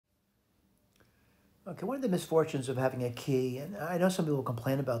Okay, one of the misfortunes of having a key, and I know some people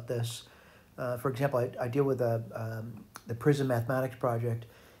complain about this. For example, I deal with the prison mathematics project,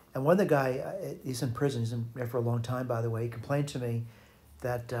 and one of the guy, he's in prison, he's in there for a long time, by the way, he complained to me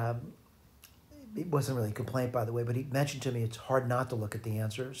that, it wasn't really a complaint, by the way, but he mentioned to me it's hard not to look at the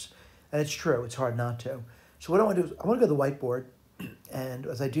answers. And it's true, it's hard not to. So what I want to do is I want to go to the whiteboard, and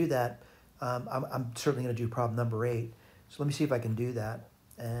as I do that, I'm certainly going to do problem number 8. So let me see if I can do that.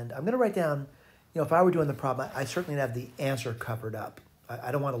 And I'm going to write down, if I were doing the problem, I certainly have the answer covered up.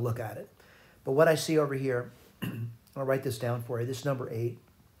 I don't want to look at it. But what I see over here, I'll write this down for you. This is number 8.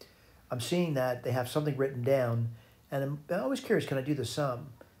 I'm seeing that they have something written down, and I'm always curious, can I do the sum?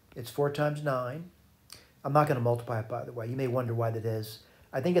 It's 4 times 9. I'm not going to multiply it, by the way. You may wonder why that is.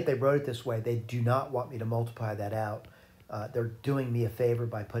 I think if they wrote it this way, they do not want me to multiply that out. They're doing me a favor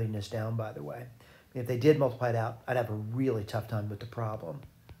by putting this down, by the way. If they did multiply it out, I'd have a really tough time with the problem.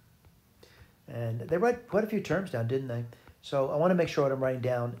 And they wrote quite a few terms down, didn't they? So I want to make sure what I'm writing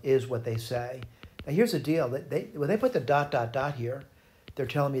down is what they say. Now here's the deal. When they put the dot, dot, dot here, they're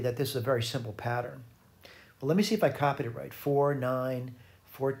telling me that this is a very simple pattern. Well, let me see if I copied it right. 4, 9,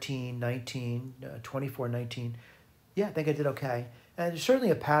 14, 19, 24, 19. Yeah, I think I did okay. And there's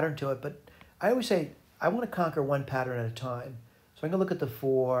certainly a pattern to it, but I always say I want to conquer one pattern at a time. So I'm going to look at the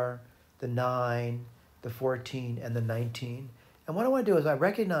 4, the 9, the 14, and the 19. And what I want to do is I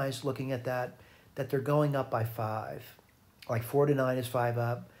recognize looking at that they're going up by 5. Like 4 to 9 is 5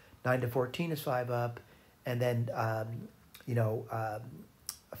 up, 9 to 14 is 5 up, and then,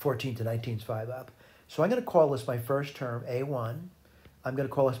 14 to 19 is 5 up. So I'm going to call this my first term, A1. I'm going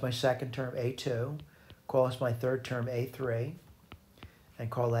to call this my second term, A2. Call this my third term, A3. And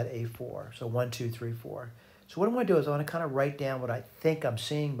call that A4. So 1, 2, 3, 4. So what I want to do is I want to kind of write down what I think I'm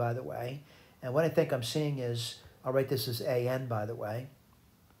seeing, by the way. And what I think I'm seeing is, I'll write this as AN, by the way.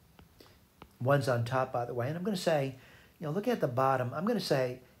 1's on top, by the way. And I'm going to say, looking at the bottom, I'm going to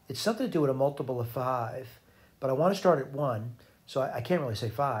say it's something to do with a multiple of 5. But I want to start at 1. So I can't really say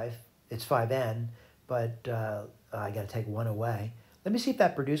 5. It's 5n. But I got to take 1 away. Let me see if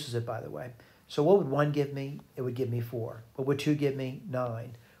that produces it, by the way. So what would 1 give me? It would give me 4. What would 2 give me?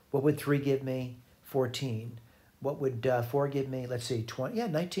 9. What would 3 give me? 14. What would 4 give me? Let's see, 20. Yeah,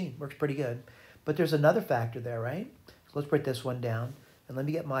 19. Works pretty good. But there's another factor there, right? So let's break this one down. And let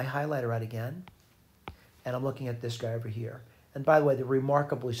me get my highlighter out again. And I'm looking at this guy over here. And by the way, they're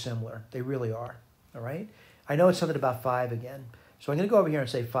remarkably similar. They really are. All right? I know it's something about 5 again. So I'm going to go over here and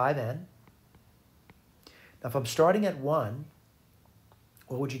say 5n. Now, if I'm starting at 1,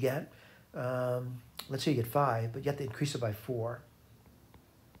 what would you get? Let's say you get 5, but you have to increase it by 4.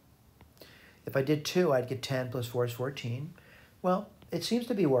 If I did 2, I'd get 10 plus 4 is 14. Well, it seems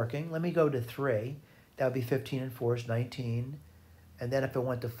to be working. Let me go to 3. That would be 15 and 4 is 19. And then if I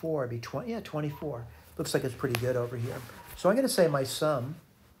went to 4, it'd be 20. Yeah, 24. Looks like it's pretty good over here. So I'm going to say my sum,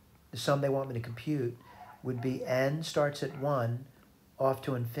 the sum they want me to compute, would be n starts at 1 off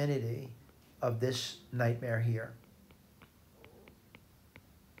to infinity of this nightmare here.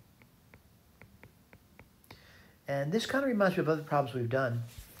 And this kind of reminds me of other problems we've done.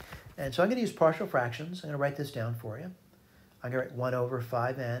 And so I'm going to use partial fractions. I'm going to write this down for you. I'm going to write 1 over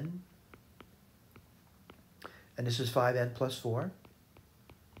 5n. And this is 5n plus 4.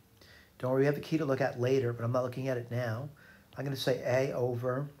 Don't worry, we have a key to look at later, but I'm not looking at it now. I'm going to say a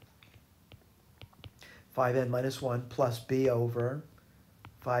over 5n minus 1 plus b over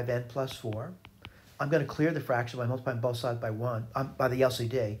 5n plus 4. I'm going to clear the fraction by multiplying both sides by 1, by the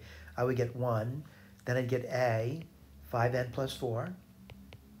LCD. I would get 1. Then I'd get a, 5n plus 4.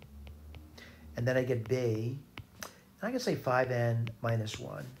 And then I get b, and I can say 5n minus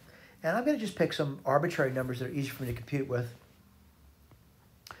 1. And I'm going to just pick some arbitrary numbers that are easy for me to compute with.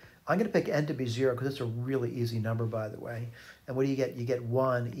 I'm going to pick n to be 0 because it's a really easy number, by the way. And what do you get? You get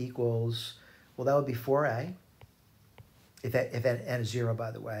 1 equals, well, that would be 4a, if n is 0,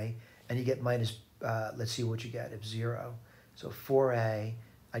 by the way. And you get minus, let's see what you get, if 0. So 4a,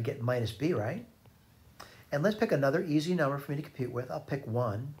 I get minus b, right? And let's pick another easy number for me to compute with. I'll pick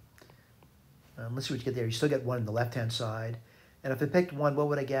 1. Let's see what you get there. You still get 1 on the left-hand side. And if I picked 1, what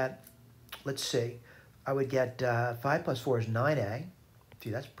would I get? Let's see. I would get 5 plus 4 is 9a. See,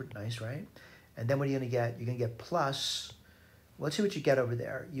 that's pretty nice, right? And then what are you going to get? You're going to get plus, well, let's see what you get over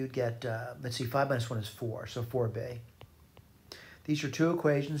there. You'd get, let's see, 5 minus 1 is 4, so 4b. These are 2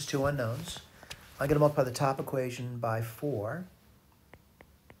 equations, 2 unknowns. I'm going to multiply the top equation by 4.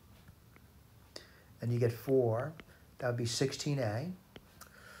 And you get 4. That would be 16a.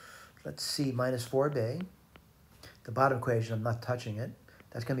 Let's see, minus 4b. The bottom equation, I'm not touching it.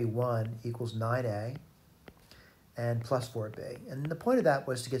 That's going to be 1 equals 9a and plus 4b. And the point of that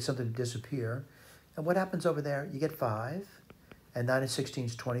was to get something to disappear. And what happens over there? You get 5, and 9 and 16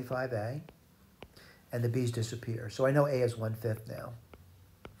 is 25a, and the b's disappear. So I know a is 1/5 now.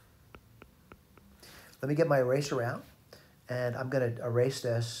 Let me get my eraser out, and I'm going to erase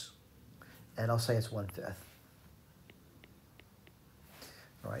this, and I'll say it's 1/5.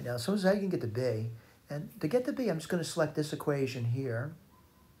 All right, now as soon as I can get the b, and to get the b, I'm just going to select this equation here,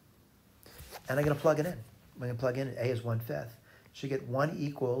 and I'm going to plug it in. I'm going to plug in a is 1/5. So you get 1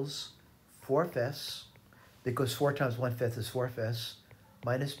 equals 4/5, because 4 times 1/5 is 4/5,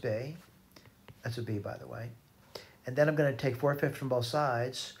 minus b. That's a b, by the way. And then I'm going to take 4/5 from both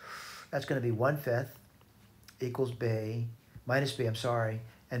sides. That's going to be 1/5 equals b, minus b, I'm sorry,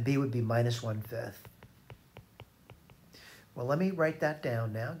 and b would be minus 1/5. Well, let me write that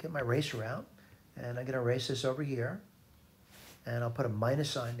down now, get my eraser out, and I'm going to erase this over here, and I'll put a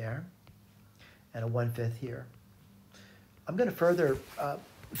minus sign there, and a 1/5 here. I'm going to further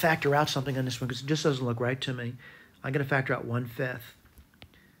factor out something on this one, because it just doesn't look right to me. I'm going to factor out 1/5.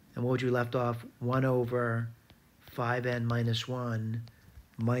 And what would you left off? 1 over 5n minus 1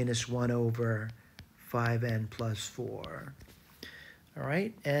 minus 1 over 5n plus 4. All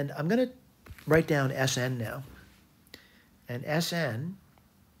right, and I'm going to write down Sn now. And Sn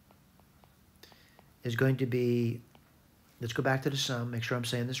is going to be, let's go back to the sum, make sure I'm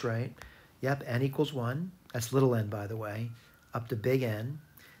saying this right. Yep, n equals 1. That's little n, by the way, up to big N.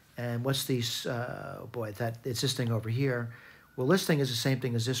 And what's these, oh boy, it's this thing over here. Well, this thing is the same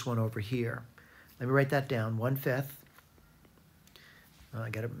thing as this one over here. Let me write that down, 1/5. I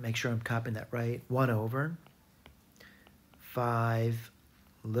got to make sure I'm copying that right. 1 over 5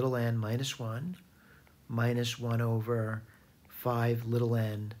 little n minus 1 minus 1 over 5 little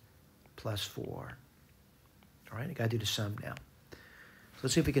n plus 4. All right, I got to do the sum now. So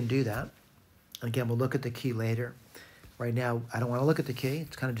let's see if we can do that. And again, we'll look at the key later. Right now, I don't want to look at the key.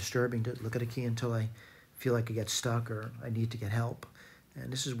 It's kind of disturbing to look at a key until I feel like I get stuck or I need to get help.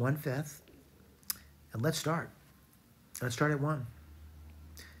 And this is 1/5. And let's start. Let's start at 1.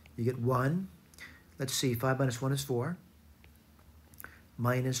 You get 1. Let's see, 5 minus 1 is 4.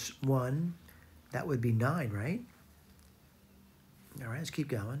 Minus 1, that would be 9, right? All right, let's keep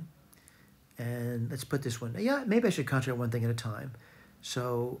going. And let's put this one. Yeah, maybe I should concentrate one thing at a time.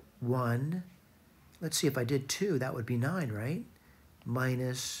 So 1, let's see, if I did 2, that would be 9, right?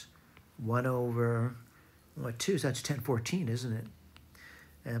 Minus 1 over, what, 2, so that's 10, 14, isn't it?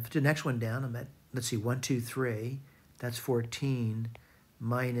 And if I do the next one down, I'm at, let's see, 1, 2, 3, that's 14,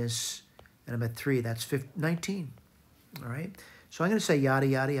 minus, and I'm at 3, that's 19, all right? So I'm going to say yada,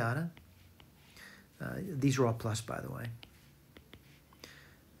 yada, yada. These are all plus, by the way.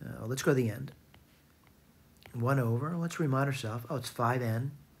 Let's go to the end. 1 over, let's remind ourselves, oh, it's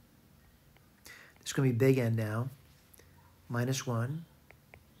 5n. It's going to be big N now, minus 1,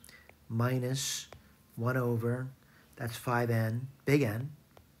 minus 1 over, that's 5n, big N,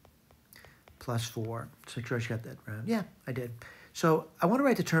 plus 4. So make sure I got that round. Yeah, I did. So I want to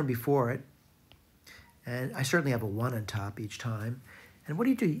write the term before it, and I certainly have a 1 on top each time. And what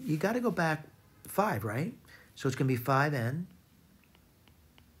do? You got to go back 5, right? So it's going to be 5n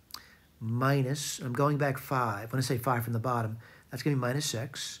minus, I'm going back 5. When I say 5 from the bottom, that's going to be minus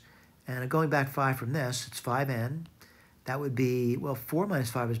 6. And I'm going back 5 from this, it's 5n. That would be, well, 4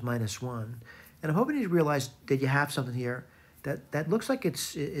 minus 5 is minus 1. And I'm hoping you realize that you have something here that looks like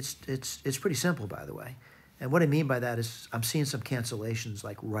it's pretty simple, by the way. And what I mean by that is I'm seeing some cancellations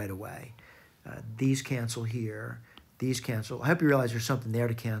like right away. These cancel here, these cancel. I hope you realize there's something there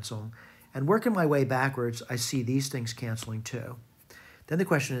to cancel. And working my way backwards, I see these things canceling too. Then the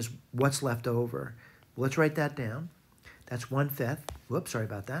question is, what's left over? Well, let's write that down. That's 1/5. Whoops, sorry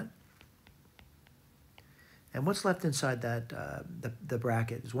about that. And what's left inside that, the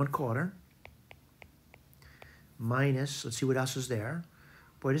bracket is 1/4 minus, let's see what else is there.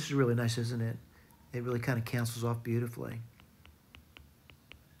 Boy, this is really nice, isn't it? It really kind of cancels off beautifully.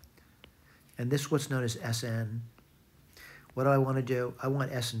 And this is what's known as Sn. What do I want to do? I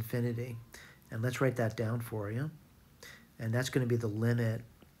want S infinity. And let's write that down for you. And that's going to be the limit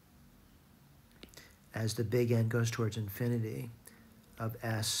as the big N goes towards infinity of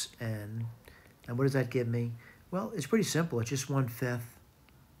Sn. And what does that give me? Well, it's pretty simple. It's just 1/5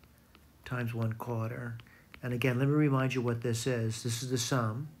 times 1/4. And again, let me remind you what this is. This is the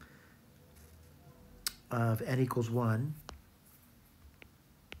sum of n equals 1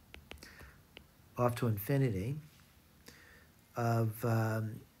 off to infinity of,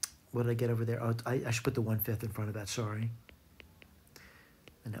 what did I get over there? Oh, I should put the 1/5 in front of that, sorry.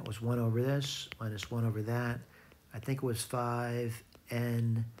 And that was 1 over this minus 1 over that. I think it was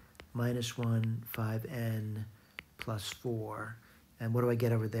 5n minus 1, 5n plus 4. And what do I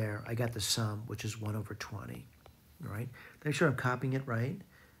get over there? I got the sum, which is 1 over 20. All right? Make sure I'm copying it right.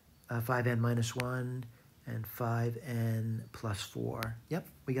 5n minus 1 and 5n plus 4. Yep,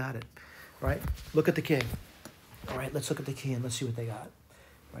 we got it. All right, look at the key. All right, let's look at the key and let's see what they got.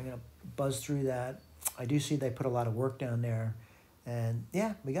 I'm going to buzz through that. I do see they put a lot of work down there. And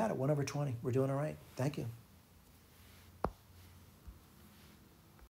yeah, we got it, 1 over 20. We're doing all right. Thank you.